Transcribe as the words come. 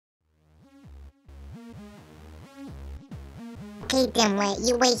Okay, dimwit,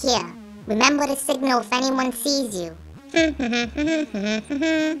 you wait here. Remember to signal if anyone sees you.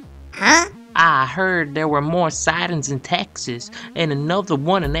 Huh? I heard there were more sightings in Texas and another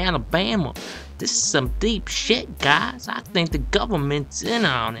one in Alabama. This is some deep shit, guys. I think the government's in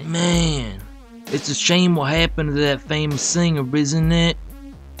on it. Man, it's a shame what happened to that famous singer, isn't it?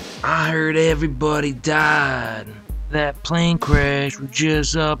 I heard everybody died. That plane crash was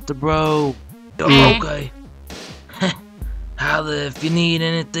just up the road. Okay. Holla if you need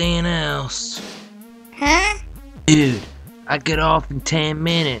anything else. Huh? Dude, I get off in 10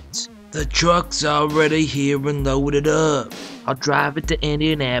 minutes. The truck's already here and loaded up. I'll drive it to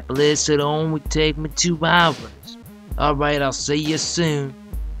Indianapolis. It'll only take me 2 hours. Alright, I'll see you soon.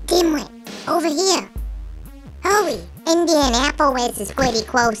 Dimwit, over here. Hurry, Indianapolis is pretty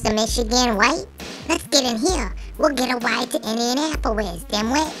close to Michigan, right? Let's get in here. We'll get a ride to Indianapolis,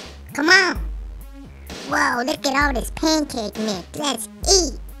 dimwit. Come on. Whoa, look at all this pancake mix. Let's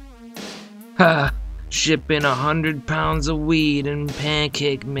eat. Ha! Shipping 100 pounds of weed in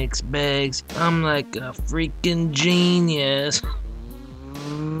pancake mix bags. I'm like a freaking genius.